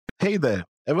Hey there,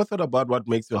 ever thought about what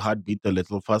makes your heart beat a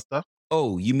little faster?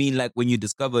 Oh, you mean like when you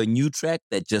discover a new track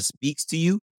that just speaks to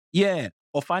you? Yeah,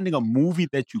 or finding a movie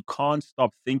that you can't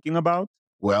stop thinking about.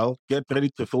 Well, get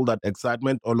ready to feel that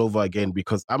excitement all over again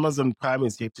because Amazon Prime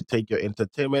is here to take your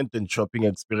entertainment and shopping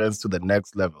experience to the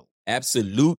next level.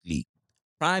 Absolutely.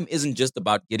 Prime isn't just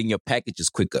about getting your packages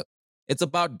quicker. It's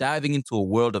about diving into a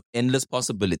world of endless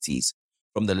possibilities,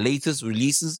 from the latest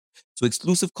releases to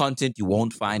exclusive content you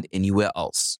won't find anywhere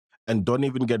else. And don't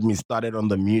even get me started on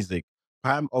the music.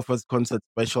 Prime offers concert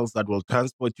specials that will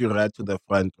transport you right to the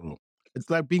front row. It's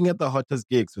like being at the hottest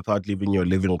gigs without leaving your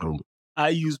living room. I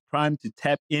use Prime to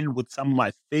tap in with some of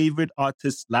my favorite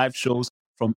artists' live shows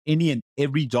from any and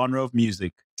every genre of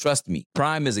music. Trust me,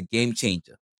 Prime is a game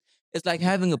changer. It's like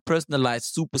having a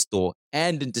personalized superstore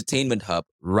and entertainment hub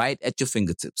right at your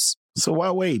fingertips. So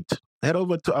why wait? Head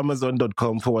over to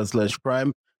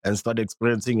amazon.com/prime and start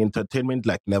experiencing entertainment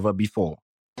like never before.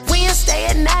 We ain't stay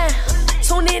at 9.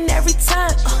 Tune in every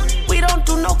time. We don't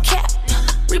do no cap.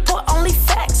 Report only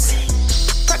facts.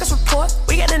 Progress report.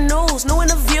 We got the news, new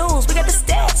interviews. We got the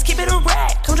stats. Keep it a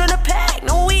rack. Come join the pack.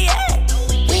 Know where we at.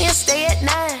 We ain't stay at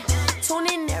 9. Tune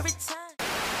in every time.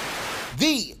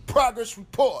 The Progress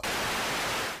Report.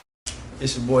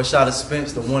 It's your boy Shotta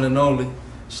Spence, the one and only.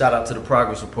 Shout out to the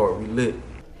Progress Report. We lit.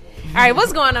 All right,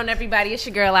 what's going on, everybody? It's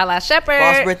your girl, Lala Shepherd.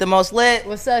 Boss Brit, the most lit.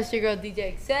 What's up? It's your girl, DJ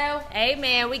Excel. Hey,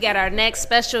 man, we got our next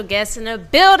special guest in the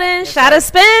building, Shotta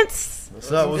Spence. What's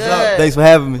up? What's up? Thanks for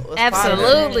having me.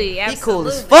 Absolutely. He cool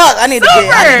as fuck. I need to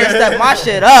step my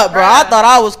shit up, bro. I thought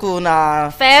I was cool. Nah.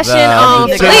 Fashion on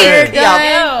fleek.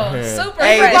 Yo, super.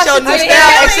 Hey, this your new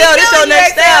style. Excel, this your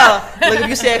next style. Look, if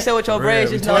you see Excel with your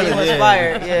braids, just know you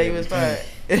inspired. Yeah, you inspired.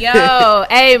 Yo,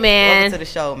 hey, man. Welcome to the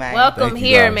show, man. Welcome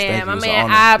here, man. My man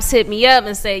Obbs hit me up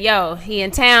and said, yo, he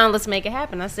in town. Let's make it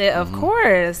happen. I said, of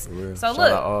course. So,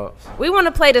 look, we want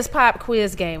to play this pop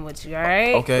quiz game with you, all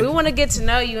right? Okay. We want to get to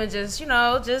know you and just,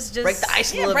 just break the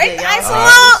ice a little break bit. the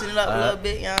ice Loosen it up a little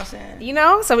bit, you know what I'm saying? You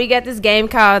know, so we got this game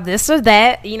called This or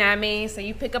That, you know what I mean? So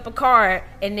you pick up a card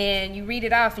and then you read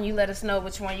it off and you let us know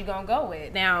which one you're going to go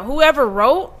with. Now, whoever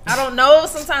wrote, I don't know,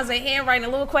 sometimes their handwriting a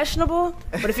little questionable,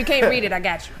 but if you can't read it, I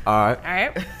got you. All right. All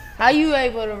right? How you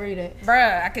able to read it?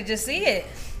 Bruh, I could just see it.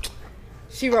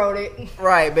 She wrote it.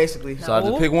 Right, basically. So I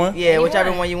just pick one? Yeah,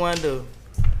 whichever one you want to do.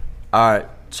 All right.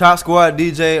 Chop Squad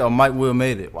DJ or Mike Will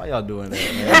Made It? Why y'all doing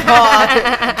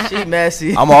that, man? She messy.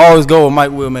 I'm going to always go with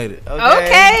Mike Will Made It. Okay. All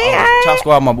right. Chop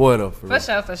Squad my boy, though. For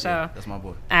sure. Yeah, that's my boy.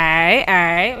 All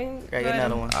right. Got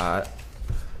another one. All right.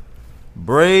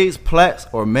 Braids, plaits,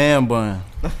 or man bun?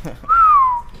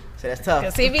 So that's tough.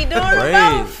 Cause he be doing Braids.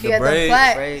 both. The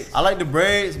braids. I like the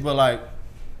braids, but like,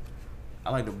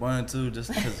 I like the bun too, just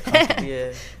because it's comfy.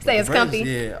 Yeah. Say it's comfy.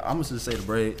 Yeah, I'm just say the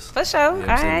braids. For sure. Yeah,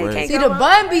 All right. braids. See, the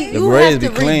bun be, The you braids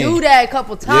have to be clean. redo that a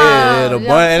couple times. Yeah, the you know bun,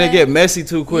 what I'm and it saying? get messy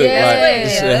too quick. Yeah. Like, Yeah,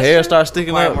 the that's hair true. starts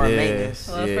sticking Require up. more Yeah, maintenance.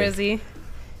 A little yeah. frizzy.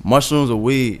 Mushrooms or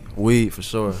weed? Weed for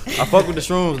sure. I fuck with the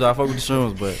shrooms though.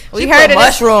 but We heard it.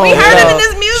 mushroom. We heard it in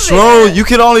this music. shrooms, you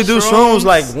can only do Shrooms. shrooms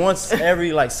like once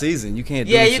every like season. You can't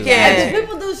do Yeah, this you shit can. like Do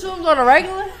people do shrooms on a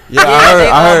regular? Yeah, I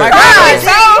heard. Right, so-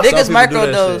 Niggas Some people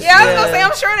do that microdose. shit. Yeah, I was gonna say,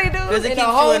 I'm sure they do. Because it In keeps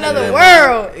a whole you in nother the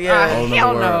world. Yeah. Whole nother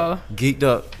Hell world. no. Geeked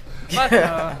up. Fuck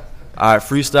no. All right,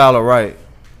 freestyle or right?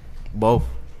 Both.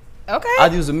 Okay. I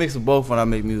use a mix of both when I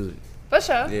make music. For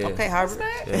sure. Yeah. Okay, hybrid.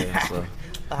 Yeah, so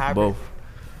The hybrid. both.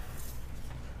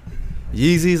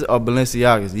 Yeezys or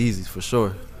Balenciagas? Yeezys for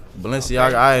sure.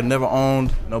 Balenciaga. I had never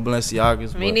owned no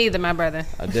Balenciagas. Me but neither, my brother.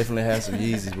 I definitely had some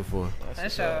Yeezys before. For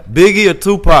sure. Biggie or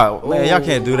Tupac? Man, y'all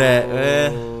can't do that,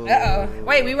 man. Uh-oh.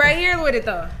 Wait, we right here with it,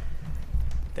 though.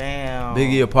 Damn.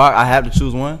 Biggie or Pac? I have to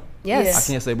choose one. Yes.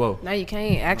 I can't say both. No, you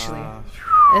can't, actually.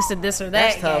 It's a this or that.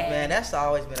 That's tough, game. man. That's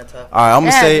always been a tough. All right, I'm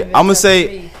gonna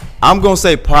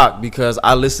say me. Pac because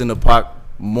I listened to Pac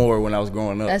more when I was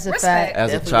growing up That's a Respect. fact. as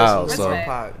a Definitely child. listen So to I'm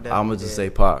Pac, gonna definitely, just yeah. say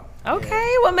Pac.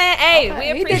 Okay, well, man, hey, we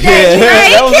He appreciate did it.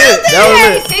 that was it. That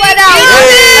was it. Sweat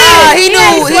out. He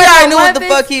knew. He already knew what the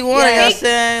fuck he wanted. You know what I'm He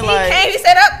saying? He Like, came, he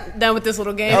said, up, done with this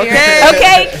little game Okay. here.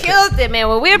 Okay, killed it, man.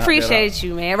 Well, we appreciate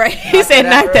you, man. Right? He said,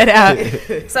 knock that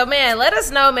out. So, man, let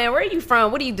us know, man. Where are you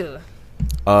from? What do you do?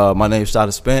 My name's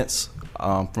Shotta Spence.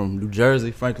 I'm from New Jersey,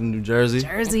 Franklin, New Jersey.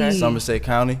 Jersey. Somerset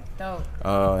County. Dope.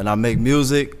 And I make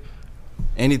music.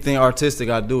 Anything artistic,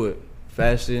 I do it.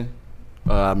 Fashion.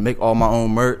 I make all my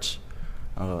own merch.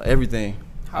 Everything. I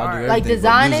do Hard. everything Like but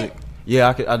design music.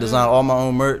 Yeah, I design all my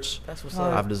own merch. that's what's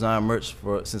I've up. designed merch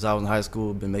since I was in high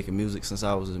school. Been making music since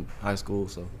I was in high school.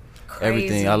 So Crazy.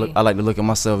 everything. I like to look at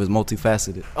myself as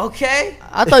multifaceted. Okay.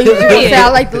 I thought you were going to say I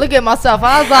like to look at myself.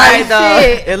 I was like, Right, dog.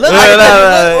 shit. It looked Yeah, like no, it no,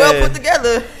 looked yeah. well put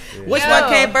together. Which one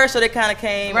came first? So they kind of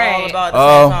came all about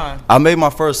the same time. I made my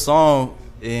first song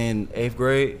in 8th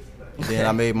grade. Then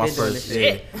I made my first.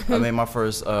 I made my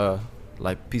first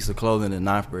like piece of clothing in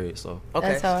 9th grade. So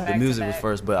the music was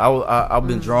first, but I've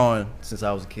been drawing since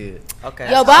I was a kid.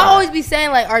 Okay. Yo, but I always be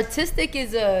saying like artistic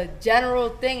is a general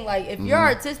thing. Like if you're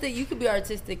artistic, you could be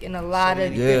artistic in a lot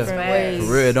of different ways.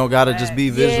 For real, it don't gotta just be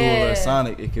visual or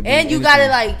sonic. It could be. And you anything. gotta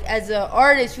like, as an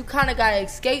artist, you kind of gotta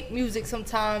escape music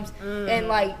sometimes, and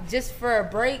like just for a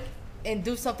break and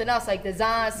do something else, like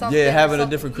design something. Yeah, having a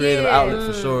different creative outlet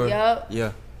for sure. Yep.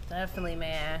 Yeah. Definitely,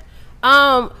 man.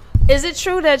 Is it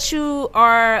true that you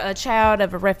are a child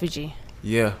of a refugee?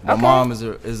 Yeah, my mom is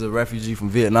a refugee from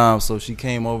Vietnam, so she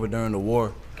came over during the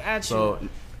war. Gotcha. So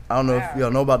I don't know if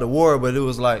y'all know about the war, but it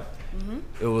was like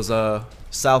it was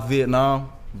South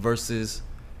Vietnam versus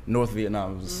North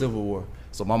Vietnam. It was a civil war.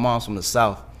 So my mom's from the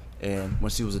South, and when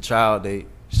she was a child, they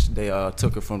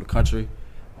took her from the country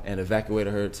and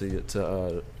evacuated her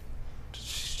to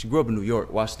she grew up in New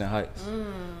York, Washington Heights.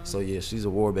 So yeah, she's a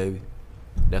war baby.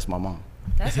 That's my mom.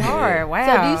 That's hard. Wow.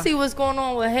 So do you see what's going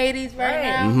on with Haiti right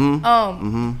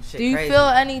now? Do you crazy. feel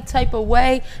any type of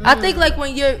way? I think like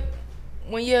when you're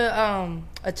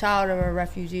a child of a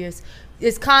refugee,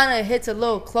 it's kind of hits a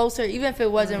little closer, even if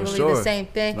it wasn't For really sure. the same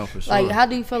thing. No, for Like, sure. how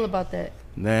do you feel about that?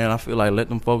 Man, I feel like let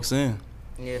them folks in.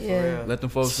 Yeah, for Yeah. real. Let them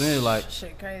folks in. Like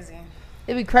Shit, crazy.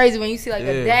 It'd be crazy when you see like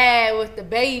a Yeah. dad with the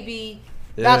baby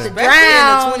Yeah. about to Especially in the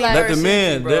drown. 21st Like, let them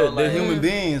in. bro, They're like- human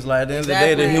beings. Like at the end of the day,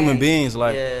 they're Exactly. human beings.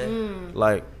 Like Yeah.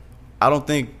 like I don't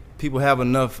think people have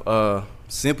enough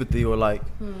sympathy or like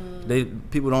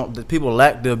people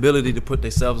lack the ability to put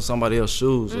themselves in somebody else's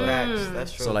shoes. Like,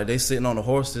 That's true. so like they sitting on the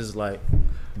horses like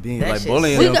being That like shit's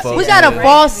bullying we them got, folks. we got a Yeah.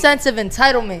 false sense of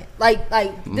entitlement. Like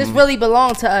this really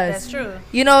belong to us. That's true.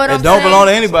 You know what I'm It saying? don't belong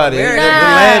to anybody. Very The good.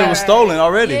 land was stolen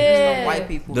already. Yeah. Some white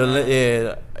people. The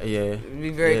man. yeah. Be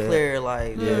very Yeah. clear,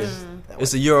 like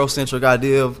It's a Eurocentric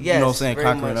idea of you know what I'm Yes, saying, very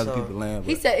conquering much other so. people's land.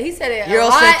 He But said it a Eurocentric.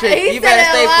 lot. He You said better it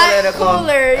stay a lot political.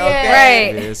 cooler. Yeah. Okay.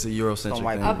 Right. yeah, it's a Eurocentric Some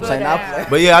white thing. people but- say that. not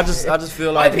But yeah, I just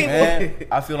feel like people. man,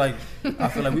 I feel like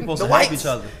we supposed The to help whites. each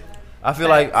other. I feel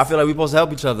like we supposed to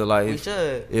help each other. Like We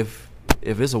should. if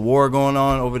it's a war going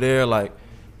on over there, like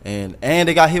and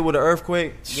they got hit with an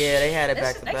earthquake. Yeah, they had it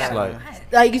back to back. Like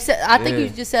Like you said, I think Yeah. you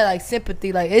just said like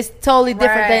sympathy. Like it's totally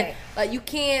different than Right. like you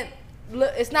can't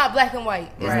look. It's not black and white.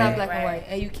 It's not black and Right. white,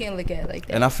 and you can't look at it like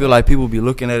that. and I feel like people be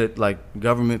looking at it like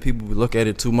government people be look at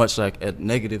it too much like a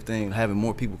negative thing, having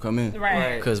more people come in.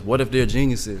 Right. Because what if they're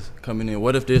geniuses coming in?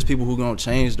 What if there's people who gonna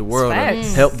change the world or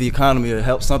Facts. help the economy or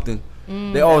help something?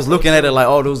 They always looking at it like,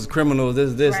 oh, those criminals.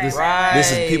 This Right.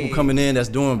 is people coming in that's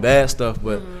doing bad stuff.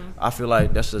 But I feel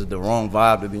like that's just the wrong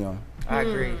vibe to be on. I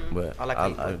agree. But I like how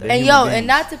you put that. they're And human yo, and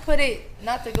beings.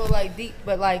 not to go like deep,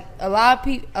 but like a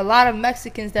lot of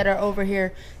Mexicans that are over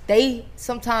here, they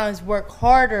sometimes work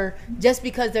harder just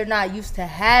because they're not used to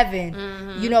having,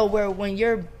 you know, where when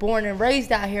you're born and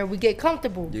raised out here, we get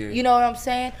comfortable. Yeah. You know what I'm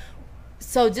saying?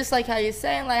 So just like how you're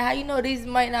saying, like how you know these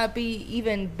might not be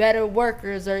even better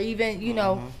workers or even, you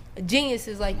know,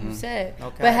 geniuses like you said.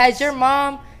 Okay. But has your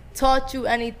mom taught you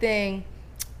anything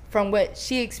from what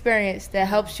she experienced that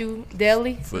helps you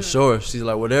daily? For sure, she's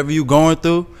like, whatever you going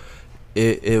through,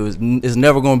 it's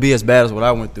never gonna be as bad as what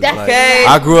I went through. That's Like, okay.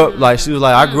 I grew up like she was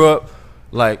like, I grew up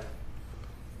like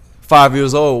 5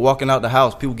 years old, walking out the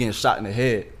house, people getting shot in the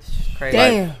head. Crazy.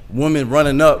 Damn. Women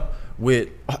running up with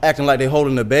acting like they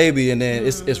holding a baby, and then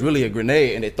it's really a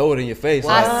grenade, and they throw it in your face.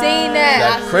 I Like, seen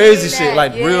that. like I crazy seen shit, that.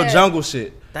 like real Yeah. jungle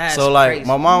shit. That's so like crazy.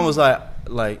 my mom was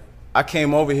like I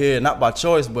came over here not by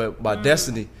choice but by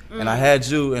destiny, and I had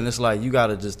you, and it's like you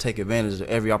gotta just take advantage of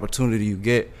every opportunity you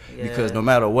get, because Yeah. no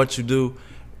matter what you do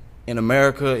in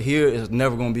America, here it's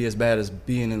never gonna be as bad as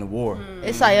being in the war.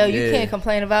 It's like, yo, you Yeah. can't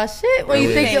complain about shit when you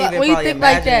Yeah. think Can't even when you probably think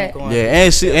like imagine that. going-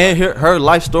 Yeah, and her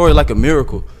life story like a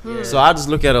miracle. So I just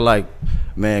look at it like,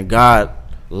 man, God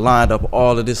lined up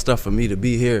all of this stuff for me to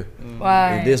be here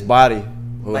Why? in this body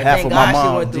with Like, half thank of my God she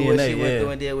mom's went through what DNA. she went through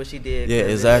Yeah. and did what she did. Yeah, 'cause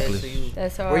it exactly. led to you.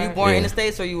 That's hard. Were you born in Yeah. the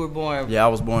States or you were born? Yeah, I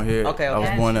was born here. Okay, I was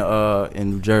okay. born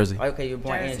in New Jersey. Okay, you were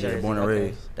born in Jersey. Jersey. Yeah, born and Okay.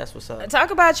 raised. That's what's up. Talk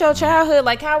about your childhood.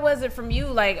 Like, how was it from you?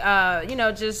 Like, you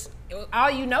know, just all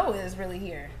you know is really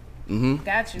here.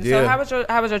 Got you. Yeah. So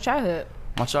how was your childhood?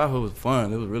 My childhood was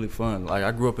fun. It was really fun. Like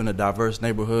I grew up in a diverse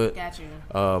neighborhood. Got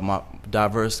you. My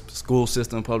diverse school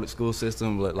system, public school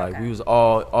system. But like we was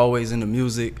always into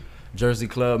music, Jersey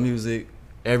club music,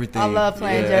 everything. I love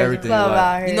playing Jersey everything, Club like,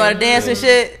 out here. You know how to dance and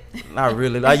shit? Not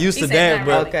really. I used to said dance, not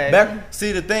but really. Okay. back.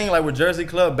 See the thing, like with Jersey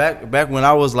Club, back when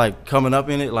I was like coming up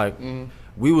in it, like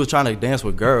we was trying to dance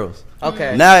with girls.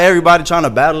 Okay. Now everybody trying to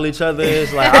battle each other.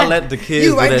 It's like I let the kids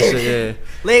do right that there. shit. Yeah.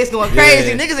 Legs going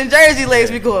crazy. Niggas in Jersey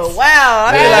legs be going, wow.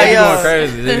 I be Yeah, like, they yo. going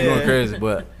crazy. They going crazy.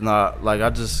 But nah, like I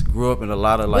just grew up in a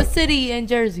lot of like What city in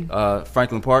Jersey?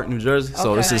 Franklin Park, New Jersey.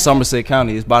 So it's Okay. in Somerset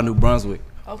County. It's by New Brunswick,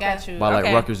 Got you. by like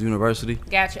okay. Rutgers University.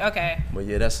 Got you. Okay. But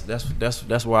yeah,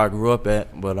 that's where I grew up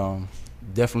at. But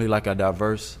definitely like a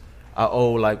diverse. I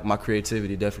owe like my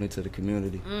creativity definitely to the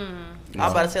community. I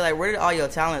was about to say, like, where did all your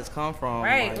talents come from?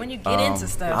 Right. Like, When you get into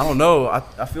stuff. I don't know.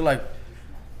 I feel like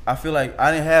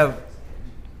I didn't have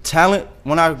talent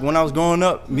when I was growing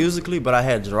up musically, but I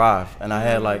had drive, and I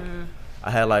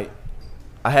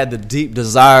had the deep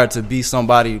desire to be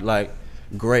somebody like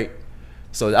great.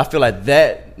 So I feel like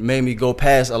that made me go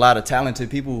past a lot of talented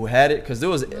people who had it, because there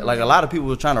was like a lot of people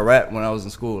were trying to rap when I was in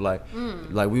school. Like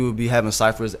we would be having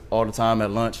ciphers all the time at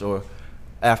lunch or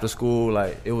after school.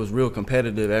 Like it was real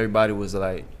competitive. Everybody was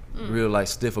like real like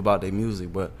stiff about their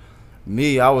music. But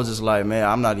me, I was just like, man,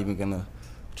 I'm not even gonna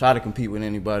try to compete with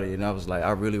anybody. And I was like,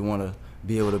 I really want to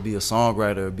be able to be a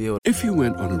songwriter, be able. If you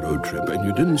went on a road trip and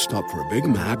you didn't stop for a Big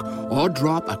Mac or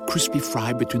drop a crispy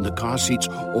fry between the car seats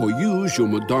or use your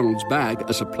McDonald's bag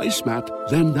as a placemat,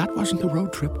 then that wasn't a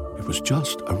road trip. It was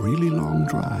just a really long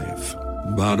drive.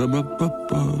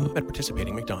 Ba-da-ba-ba-ba. At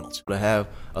participating McDonald's. To have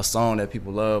a song that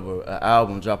people love or an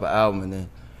album, drop an album, and then,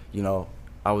 you know,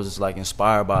 I was just like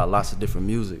inspired by lots of different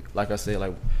music. Like I said,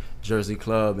 like Jersey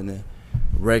Club and then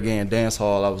reggae and dance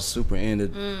hall. I was super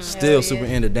into, super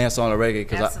into dance hall and reggae,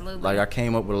 because I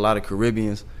came up with a lot of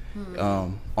Caribbeans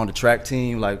on the track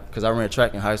team, like because I ran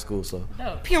track in high school. So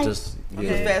just You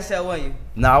was fast hell, wasn't you?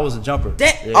 Nah, I was a jumper.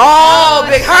 Yeah. Oh,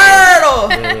 big hurdle.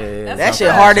 Yeah. That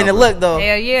shit hard in the look though.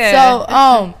 Hell yeah.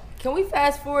 So, can we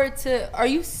fast forward to? Are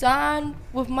you signed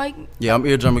with Mike? Yeah, I'm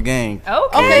Eardrummer Gang.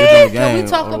 Okay. Can we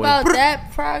talk about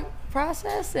that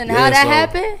process and how that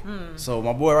happened? So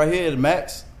my boy right here is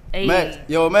Max. Hey.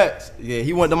 Max. Yeah,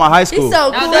 he went to my high school. He's so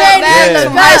cool.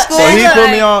 High school. So he put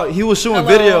me on. He was shooting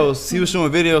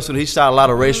videos. So he shot a lot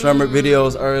of Ray Shremmer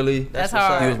videos early. That's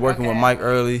hard. He was working with Mike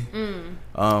early.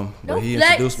 But he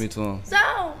introduced me to him.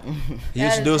 He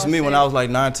introduced me when I was like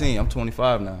 19. I'm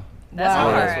 25 now. That's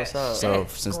hard. That's what's up. So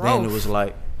since then it was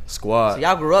like squad. So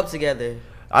y'all grew up together.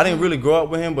 I didn't really grow up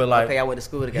with him, but like y'all went to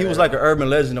school together. he was like an urban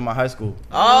legend in my high school.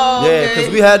 Oh, yeah, because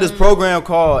we had this program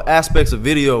called Aspects of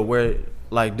Video where.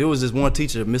 Like, there was this one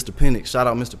teacher, Mr. Penix. Shout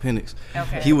out Mr. Penix.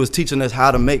 Okay. He was teaching us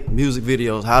how to make music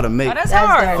videos, how to make that's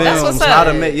hard. films, That's what's up. how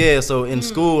to make, so in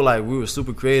school, like, we were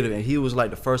super creative, and he was, like,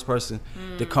 the first person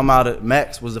to come out of,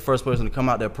 Max was the first person to come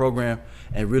out that program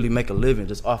and really make a living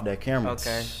just off that camera.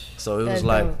 Okay. So it was That's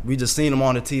like, dope. we just seen him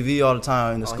on the TV all the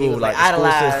time in the school, was, like, like, the school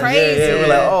idolized. system. Crazy. Yeah, we're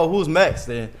like, oh, who's Max?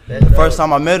 Then That's the first dope.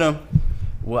 time I met him,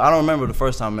 well, I don't remember the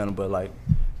first time I met him, but, like,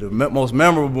 the most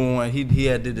memorable one, he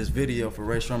had did this video for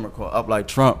Ray Shremmer called Up Like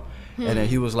Trump. And then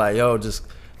he was like, yo, just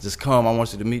come. I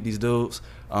want you to meet these dudes.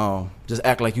 Just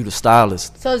act like you the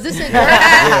stylist. So is this in Jersey?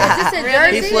 Is this in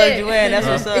Jersey? He plugged you in. That's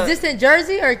what's up. Is this in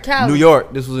Jersey or Cali? New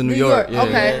York. This was in New York. Yeah,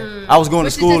 Okay. yeah. I was going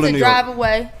to school Which in is New just a drive York.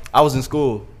 away. I was in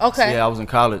school. Okay. Yeah, I was in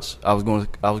college. I was going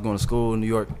to school in New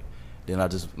York. Then I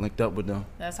just linked up with them.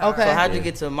 That's hard. Okay. So how'd you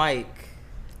get to Mike?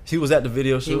 He was at the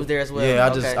video shoot. He was there as well? Yeah,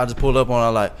 Okay. I just pulled up on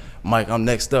her like, Mike, I'm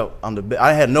next up.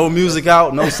 I had no music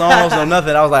out, no songs, no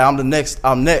nothing. I was like,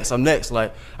 I'm next.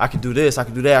 Like, I could do this, I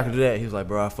could do that, I could do that. He was like,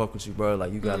 bro, I fuck with you, bro.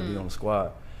 Like, you gotta be on the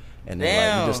squad. And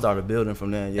then like, we just started building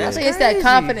from there. Yeah. I think it's that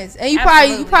confidence, and you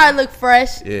probably look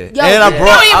fresh. Yeah. Yo, And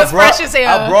he was fresh as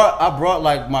hell. I brought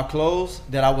like my clothes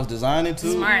that I was designing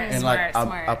to, Smart, and smart.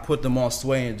 I put them on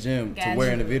Sway and Jim to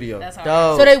wear in the video. That's hard.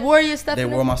 Dope. So they wore your stuff. They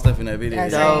in wore it? my stuff in that video.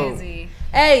 That's yeah. Dope. Crazy.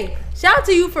 Hey, shout out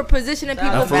to you for positioning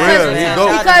people Nah, for because, real, he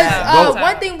dope. because Dope.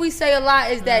 one thing we say a lot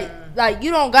is that like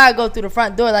you don't gotta go through the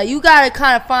front door. Like you gotta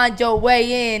kind of find your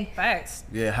way in. Facts.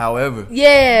 Yeah. However,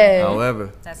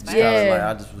 That's just facts. kinda Yeah. like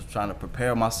I just was trying to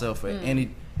prepare myself for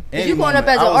any You going up moment.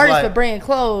 as an I was artist like, for bringing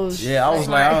clothes. Yeah, I was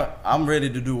like, I'm ready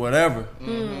to do whatever.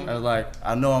 I was like,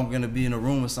 I know I'm gonna be in a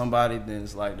room with somebody. Then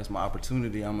it's like that's my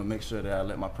opportunity. I'm gonna make sure that I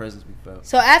let my presence be felt.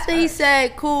 So after he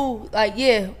said, "Cool," like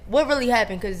yeah, what really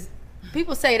happened? Because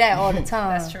people say that all the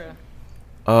time. That's true.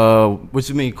 What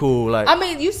you mean, cool? Like, I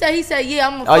mean, he said, "Yeah,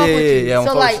 I'm gonna Oh, fuck yeah, with yeah, you." yeah, I'm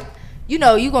so fuck like, with you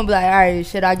know, you gonna be like, "All right,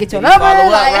 should I get your Did he number?" follow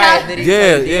up, Like, right? how- Did he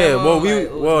say yeah. DM Well,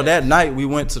 him? Like, that night we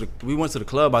went to the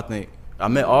club. I think I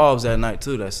met Alves that night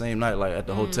too. That same night, like at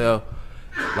the hotel,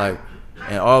 like.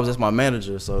 And Alves, that's my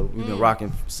manager, so we've been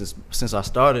rocking since I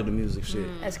started the music shit.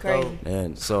 That's crazy.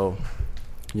 And so,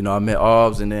 you know, I met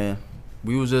Alves, and then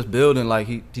we was just building. Like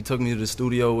he took me to the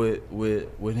studio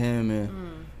with him, and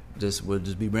would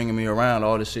just be bringing me around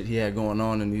all the shit he had going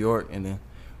on in New York, and then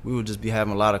we would just be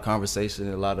having a lot of conversation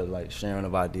and a lot of like sharing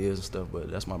of ideas and stuff.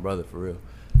 But that's my brother for real.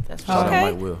 That's Shout okay.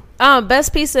 out Mike Will.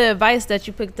 Best piece of advice that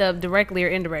you picked up directly or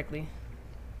indirectly?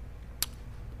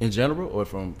 In general, or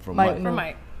from Mike? From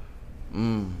Mike.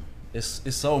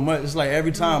 It's so much. It's like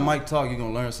every time Mike talk, you're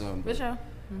gonna learn something. For sure.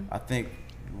 I think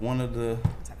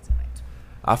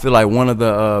I feel like one of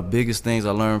the biggest things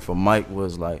I learned from Mike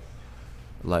was like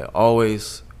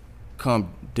always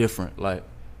come different, like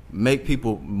make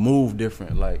people move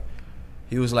different. Like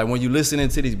he was like, when you listening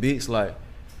to these beats, like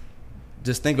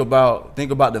just think about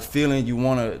the feeling you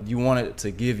want it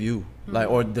to give you, like,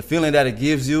 or the feeling that it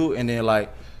gives you, and then like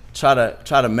try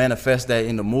to manifest that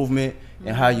in the movement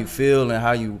and how you feel and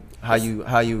how you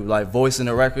like voicing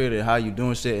the record and how you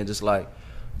doing shit, and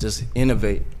just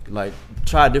innovate, like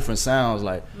try different sounds.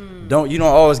 Like you don't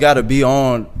always got to be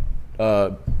on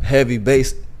heavy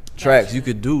bass tracks. You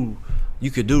could do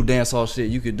dancehall shit.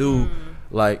 You could do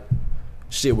like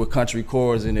shit with country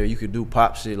chords in there. You could do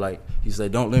pop shit. Like he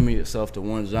said, don't limit yourself to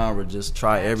one genre. Just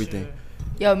try everything.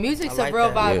 Yo, music's like a real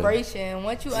that. vibration.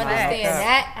 Once you understand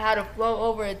that, how to flow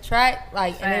over a track,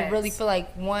 like, and it really feel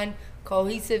like one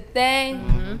cohesive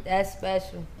thing, that's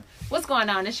special. What's going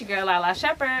on? It's your girl Lala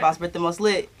Shepherd. Boss Brit the most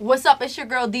lit. What's up? It's your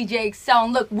girl DJ Excel.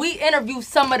 And look, we interview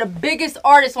some of the biggest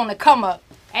artists on the come up.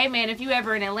 Hey man, if you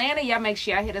ever in Atlanta, y'all make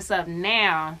sure y'all hit us up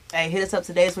now. Hey, hit us up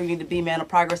today. It's where you need to be, man. A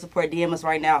progress support. DM us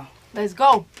right now. Let's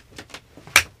go.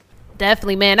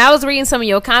 Definitely, man. I was reading some of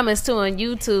your comments too on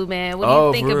YouTube, man. What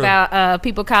do you think about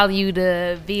people calling you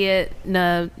the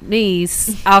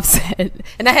Vietnamese Offset?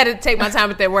 And I had to take my time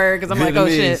with that word because I'm like, oh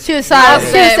shit. She was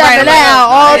that out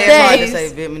all day. Say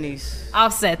Vietnamese.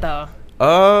 Offset though.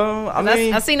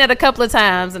 I've seen that a couple of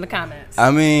times in the comments.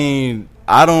 I mean,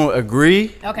 I don't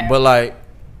agree. Okay. But like,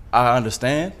 I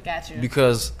understand. Got you.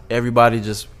 Because everybody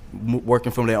just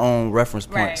working from their own reference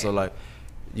point. Right. So like,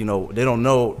 you know, they don't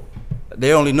know.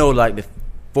 They only know like the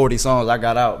 40 songs I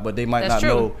got out, but they might That's not true.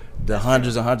 know the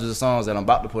hundreds and hundreds of songs that I'm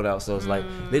about to put out. So it's like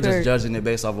they just judging it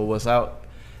based off of what's out.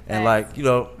 And like, you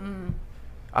know,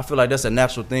 I feel like that's a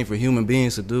natural thing for human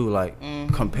beings to do, like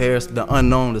compare the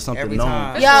unknown to something Every known,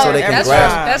 time. Yeah, so they can that's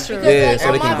grasp. true. That's true. Because Yeah, like, so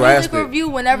on they can my grasp music it. review,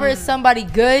 whenever it's somebody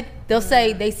good, they'll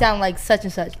say they sound like such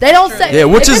and such. They don't say Yeah,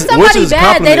 which if is it's somebody which is bad,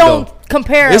 compliment they don't though.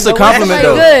 compare. It's a them, but when compliment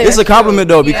somebody though. good, It's a compliment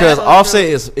though because Yeah. Offset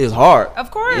is hard. Of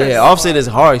course. Yeah, Offset is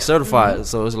hard. He's certified,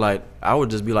 so it's like I would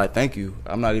just be like, thank you.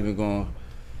 I'm not even going.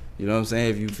 You know what I'm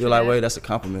saying? If you feel that way, that's a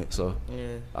compliment. So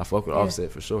Yeah. I fuck with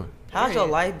Offset for sure. How's your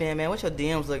life been, man? What's your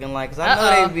DMs looking like? Cause I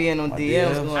know they be in them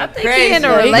DMs going I think crazy. he in a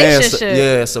Man, relationship.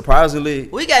 yeah, surprisingly.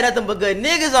 We got nothing but good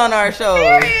niggas on our show.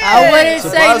 I wouldn't say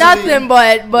Surprisingly, nothing,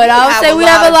 but I would have say a we lot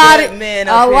have a of lot good of men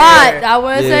a up lot. here. I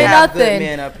wouldn't Yeah. say We have good nothing,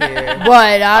 men up here.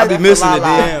 but I be missing the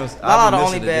Lala. DMs. I Lala be the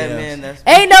only missing bad DMs. man. That's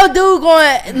ain't no dude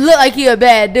going to look like he a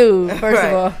bad dude. First Right.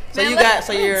 of all, So Man, you let- got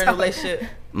so you're in a talk. relationship.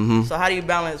 Mm-hmm. So how do you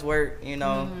balance work? You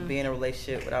know, being in a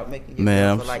relationship without making you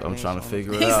Man, feel like I'm trying to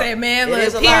figure it He out. said, man, It look,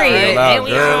 is a lot, period. right? Ain't we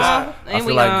Girls, all? I Ain't feel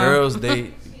we like all?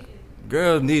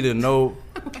 girls need to know.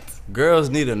 Girls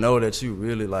need to know that you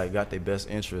really like got their best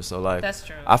interest. So like, That's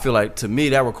true. I feel like to me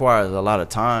that requires a lot of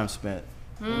time spent.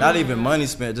 Not even money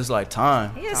spent, just like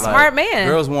time. He a Like, smart man.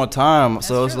 Girls want time,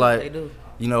 so it's true. like They do.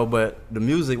 you know. But the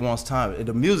music wants time.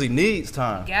 The music needs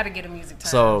time. Gotta get a music time.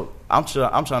 So I'm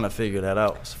trying to figure that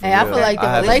out. for hey, I real. feel like the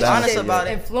I haven't honest relationship about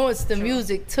it. influenced the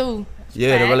music too.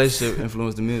 Yeah, the Facts. relationship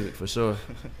influenced the music for sure.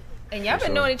 and y'all been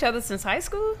sure. knowing each other since high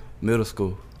school? Middle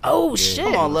school, Oh, shit.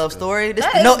 Come on, love story. This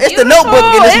That the is no, it's the beautiful.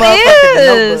 notebook in this It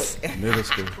motherfucker. is. The notebook. middle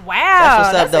school. Wow. That's what's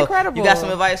up, That's though. incredible. You got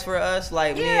some advice for us,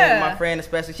 like me Yeah. and my friend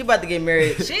especially. She about to get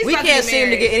married. She's We about to can't get seem to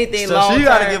married. get anything So long she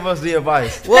got to term. give us the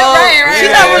advice. Well, Right, she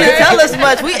right, not really right. tell us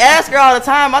much. We ask her all the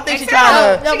time. I think she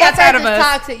trying to. No, She got my tired of friend is us.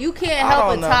 toxic. You can't I help a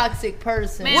don't know. toxic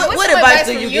person. Man, What what's what some advice advice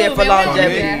do from you you, get for man? We don't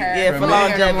longevity? hear her. Yeah, for We don't hear her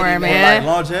longevity, no more, man. man.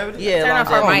 Like longevity? Yeah, Turn off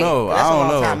her I longevity. mic. don't know. That's I a don't long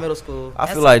know. time, middle school. I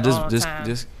That's feel like a long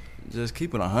time. just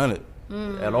keep it 100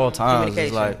 at all times. It's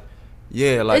Communication. like,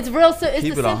 yeah, like It's real. It's keep the it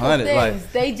simple 100. things.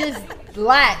 Like, They just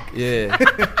lack. yeah,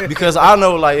 because I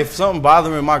know like if something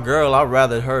bothering my girl, I'd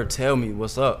rather her tell me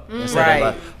what's up instead Right. of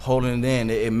like holding it in.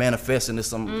 It manifests into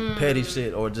some petty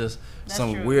shit or just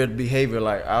some true. weird behavior.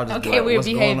 Like I'll just be Okay, like, weird what's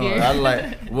going behavior. on? I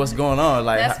like what's going on.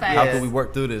 Like That's how facts. can we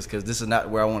work through this? Because this is not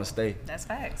where I want to stay. That's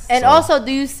facts. And So- also,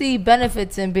 do you see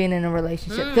benefits in being in a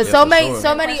relationship? Because Yeah, so for many, sure.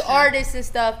 so many Question. artists and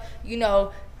stuff, you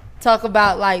know, talk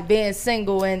about like being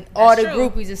single and all the true.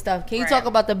 groupies and stuff. Can you Right. talk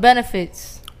about the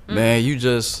benefits? Man,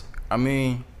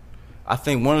 I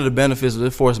think one of the benefits is it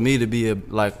forced me to be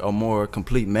a more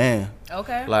complete man.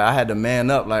 Okay. Like I had to man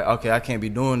up. Like okay, I can't be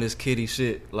doing this kitty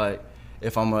shit. Like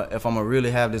if I'm a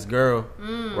really have this girl,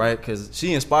 right? Because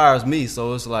she inspires me.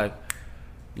 So it's like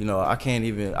you know, I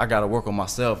gotta work on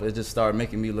myself. It just started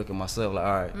making me look at myself like,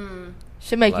 all right.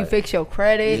 Should make you fix your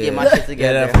credit. Get my shit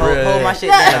together. Yeah, hold my shit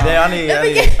down.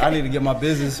 I need to get my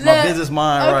business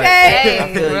mind right.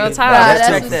 Hey, real time.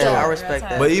 I respect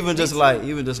that. But even just like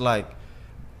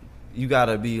you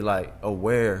gotta be like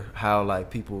aware how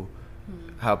people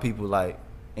like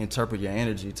interpret your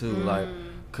energy too, like,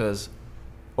 cause,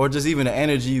 or just even the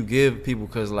energy you give people,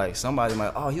 cause like somebody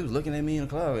might, oh, he was looking at me in the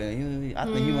club and I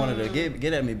think he wanted to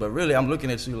get at me, but really I'm looking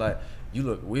at you like, you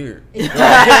look weird. A girl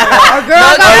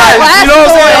got you know what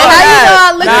I'm saying? How you know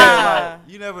I look at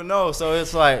you never know, so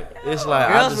it's like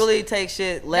girls really take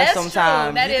shit less That's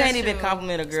sometimes. true. You That can't is even true.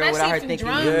 compliment a girl Especially without her if you thinking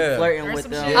drunk. you flirting Or with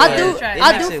some them. shit. I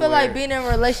makes do it feel like weird. being in a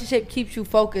relationship keeps you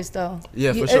focused though.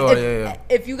 Yeah, for sure. If,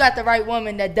 if you got the right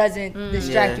woman that doesn't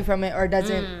distract you from it or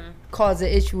doesn't cause an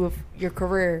issue with your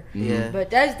career. Yeah. But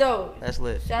that's dope. That's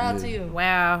lit. Shout out to you.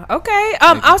 Wow. Okay.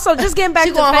 Also, just getting back She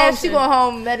to going home. fashion. She going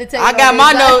home meditating. I got on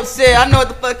my this, like- notes said. I know what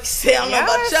the fuck you said. I don't know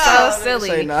about y'all. So silly.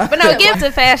 Say nah. But no, get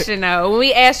to fashion though. When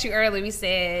we asked you earlier, we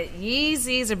said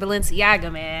Yeezys or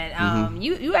Balenciaga, man.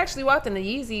 You actually walked in the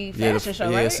Yeezy fashion show,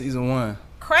 right? Yeah, season 1.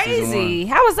 Crazy. Season 1.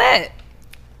 How was that?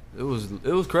 It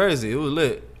was crazy. It was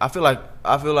lit. I feel like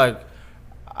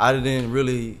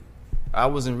I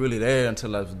wasn't really there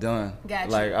until I was done. Gotcha,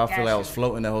 Like I feel like I was gotcha.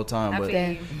 floating that whole time, but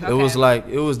feel you. it was like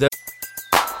it was that.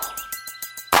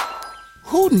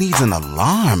 Who needs an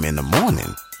alarm in the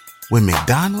morning when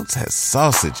McDonald's has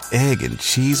sausage, egg, and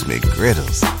cheese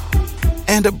McGriddles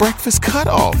and a breakfast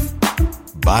cutoff?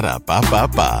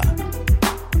 Ba-da-ba-ba-ba.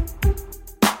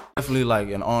 Definitely like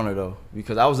an honor though,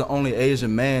 because I was the only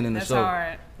Asian man in the show.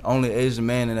 Hard. Only Asian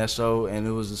man in that show, and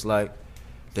it was just like,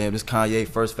 damn, this Kanye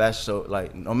first fashion show.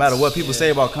 Like, no matter what people say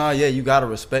about Kanye, you gotta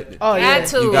respect it. Oh yeah. Got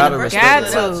to. You gotta respect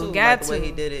it. Got the way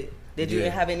he did it. Did you Yeah.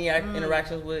 have any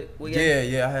interactions with Ye?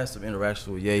 Yeah, I had some interactions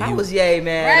with Ye. How was Ye,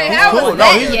 man? Right, He's how cool. was No,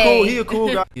 that, he's Ye? a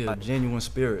cool guy. He's a genuine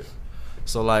spirit.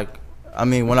 So like, I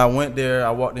mean, when I went there,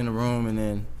 I walked in the room and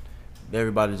then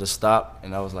everybody just stopped,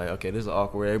 and I was like, okay, this is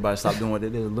awkward. Everybody stopped doing what they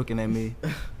did, looking at me.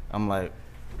 I'm like,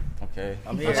 okay,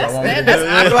 I'm here. What y'all want me to do?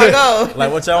 Where do I go?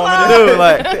 Like, what y'all want me to do?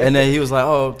 Like, and then he was like,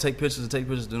 oh, take pictures. Took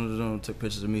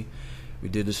pictures of me. We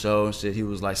did the show and shit. He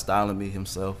was like styling me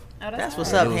himself. That's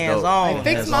what's It up, was hands dope. on. Like,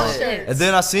 fix Hands my on. shirt. And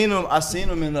then I seen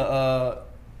him in the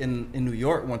in New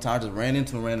York one time. I just ran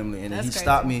into him randomly, and then he That's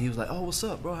stopped crazy. me. He was like, "Oh, what's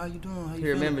up, bro? How you doing? How you He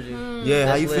feeling?" remembered you. Yeah,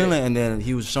 how That's you lit. feeling? And then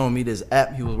he was showing me this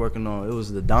app he was working on. It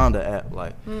was the Donda app.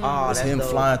 Like, Oh, it's that's him dope.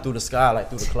 flying through the sky, like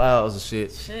through the clouds and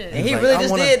shit. Shit. And he was really like,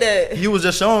 just I wanna- did that. He was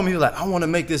just showing me. He was like, I want to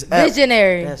make this app.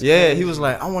 Visionary. That's Yeah, crazy. he was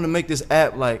like, I want to make this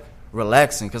app like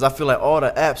relaxing, because I feel like all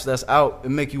the apps that's out, it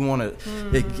make you want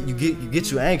to, you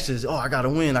get you anxious. Oh, I gotta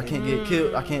win. I can't get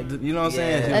killed. I can't do, you know what I'm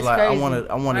saying? He was That's like, crazy.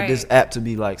 I wanted Right. this app to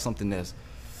be like something that's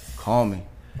calming.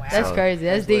 That's So, crazy.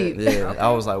 That's deep. Yeah,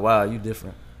 I was like, wow, you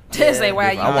different. Just say, wow,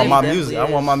 I you want my definitely music. I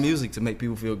is. want my music to make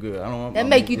people feel good. I don't want That my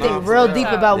make you music- think real deep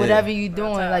about Yeah. whatever you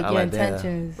doing, like I your like that.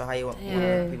 intentions. About how you want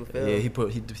Yeah. people feel. Yeah, he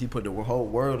put the whole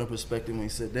world in perspective when he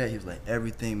said that. He was like,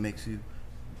 everything makes you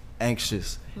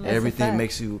anxious. That's a Everything fact.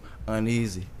 makes you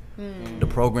uneasy. The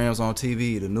programs on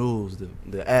TV, the news, the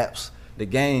apps, the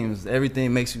games,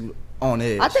 everything makes you on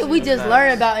edge. I think we just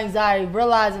learned about anxiety,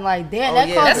 realizing like, damn, Oh, that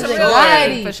yeah, causes That's a real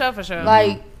anxiety. thing. For sure, for sure.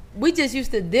 Like, we just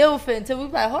used to deal with it until we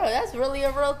was like, hold on, that's really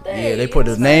a real thing. Yeah, they put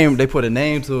a name. They put a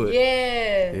name to it.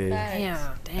 Yeah. Yeah.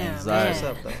 facts. damn, Anxiety.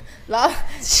 man. Like,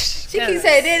 she keep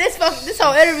saying, "Damn, this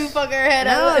whole interview fucking her head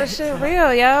No, up." this shit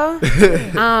real, yo.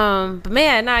 But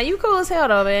man, nah, you cool as hell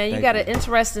though, man. You Thank got you. an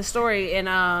interesting story, and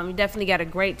you definitely got a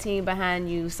great team behind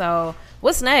you. So,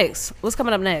 what's next? What's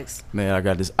coming up next? Man, I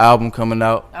got this album coming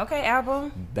out. Okay,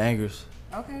 album. Bangers.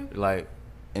 Okay. Like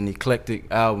an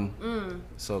eclectic album.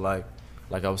 So like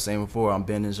I was saying before, I'm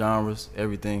bending genres,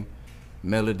 everything,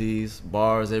 melodies,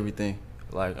 bars, everything.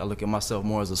 Like I look at myself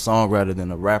more as a songwriter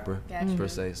than a rapper per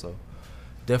se. So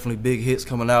definitely big hits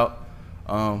coming out.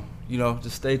 You know,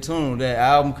 just stay tuned. That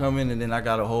album coming, and then I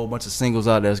got a whole bunch of singles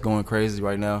out that's going crazy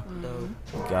right now.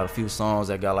 Got a few songs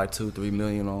that got like 2-3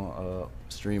 million on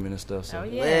streaming and stuff. So Oh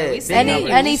yeah. We see Any you.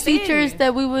 any We see features you.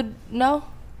 that we would know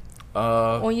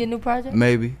uh, on your new project?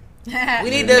 maybe. We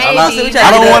need Maybe. to.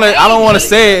 I don't want to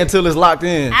say it until it's locked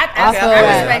in. I feel feel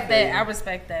that. respect that. I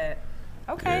respect that.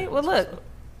 Okay. Well, look,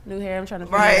 new hair. I'm trying to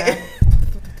figure Right.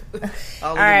 it out.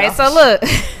 All right, so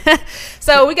look,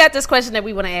 so we got this question that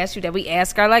we want to ask you that we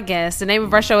ask our like guests. The name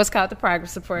of our show is called The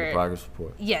Progress Report. Progress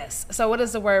report. Yes. So what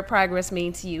does the word progress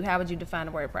mean to you? How would you define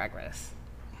the word progress?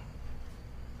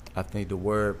 I think the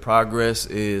word progress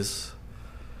is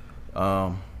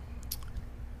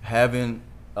having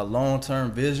a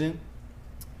long-term vision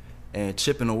and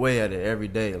chipping away at it every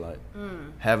day, like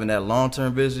having that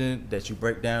long-term vision that you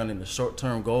break down into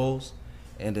short-term goals,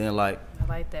 and then I like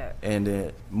that. And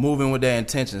then moving with that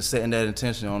intention, setting that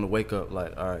intention on the wake up,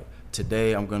 like, all right,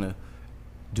 today I'm gonna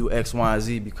do X, Y, and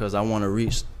Z because I want to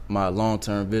reach my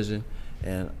long-term vision,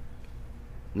 and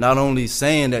not only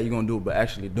saying that you're gonna do it, but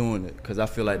actually doing it, because I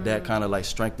feel like that kind of like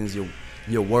strengthens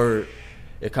your word.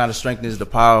 It kind of strengthens the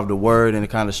power of the word, and it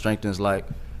kind of strengthens like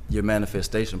your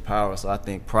manifestation power. So I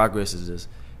think progress is just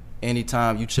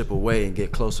anytime you chip away and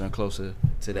get closer and closer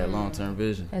to that long-term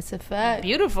vision. That's a fact.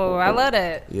 Beautiful. I love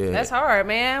that. Yeah. That's hard,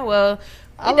 man. Well,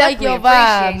 I like your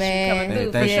vibe, man. Coming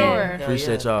through, Thank for you. sure.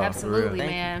 Appreciate y'all. Absolutely, for real.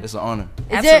 man. It's an honor.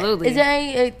 Absolutely. Is there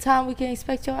any time we can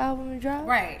expect your album to drop?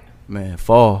 Right. Man,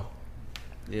 fall.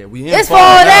 Yeah, we in It's fall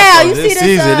now. so You see this?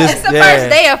 season. It's the first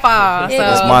day of fall. So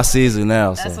It's my season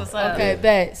now. that's So what's up. Okay,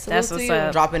 bet. Salute That's to what's you.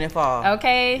 up. Dropping in fall.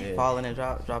 Okay. Falling and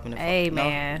dropping in fall. Hey, No?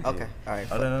 man. Okay. All right.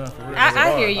 Oh, no, for real.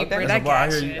 I hear you, Okay. Britt. That's I a bar. I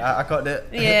got hear you. you. I caught that.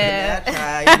 Yeah. I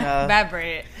try, you know. Bye,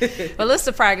 Britt. Well,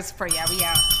 listen to progress for y'all. We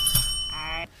out.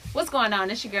 All right. What's going on?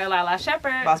 It's your girl, Lala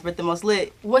Shepherd. Boss Britt the most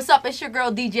lit. What's up? It's your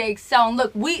girl DJ Excel. And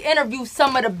look, we interview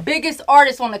some of the biggest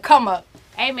artists on the come up.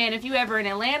 Hey, man, if you ever in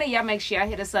Atlanta, y'all make sure y'all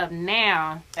hit us up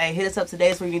now. Hey, hit us up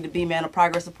today. It's where you need to be, man. On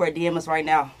Progress Report, DM us right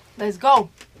now. Let's go.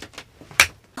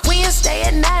 Wednesday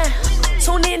at 9.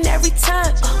 Tune in every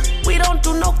time. We don't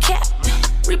do no cap.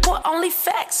 Report only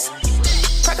facts.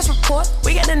 Progress Report.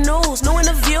 We got the news, new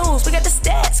interviews. We got the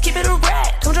stats. Keep it a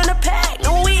rack. Come join the pack.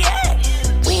 Know where we at.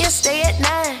 Wednesday at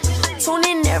 9. Tune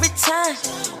in every time.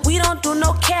 We don't do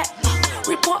no cap.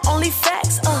 Report only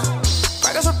facts.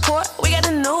 Progress Report. We got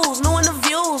the news, new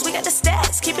interviews. We got the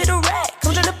stats. Keep it a rack.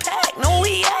 Come join the pack. Know where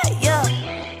we at.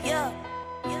 Yeah.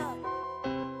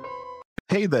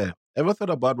 Hey there, ever thought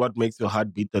about what makes your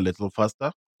heart beat a little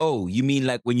faster? Oh, you mean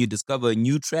like when you discover a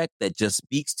new track that just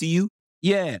speaks to you?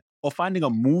 Yeah, or finding a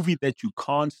movie that you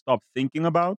can't stop thinking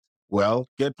about. Well,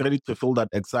 get ready to feel that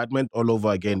excitement all over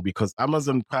again because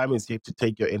Amazon Prime is here to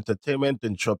take your entertainment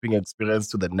and shopping experience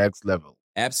to the next level.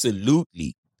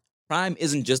 Absolutely. Prime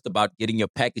isn't just about getting your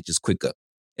packages quicker.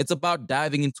 It's about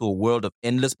diving into a world of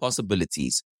endless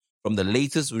possibilities, from the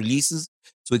latest releases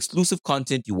to exclusive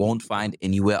content you won't find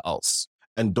anywhere else.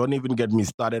 And don't even get me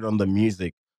started on the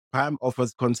music. Prime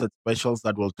offers concert specials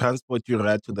that will transport you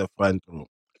right to the front row.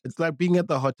 It's like being at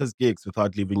the hottest gigs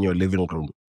without leaving your living room.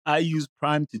 I use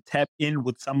Prime to tap in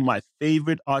with some of my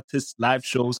favorite artists' live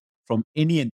shows from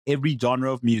any and every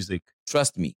genre of music.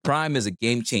 Trust me, Prime is a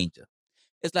game changer.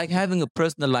 It's like having a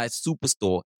personalized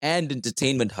superstore and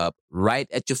entertainment hub right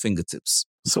at your fingertips.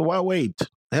 So why wait?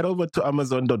 Head over to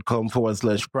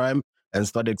amazon.com/prime and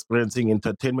start experiencing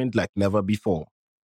entertainment like never before.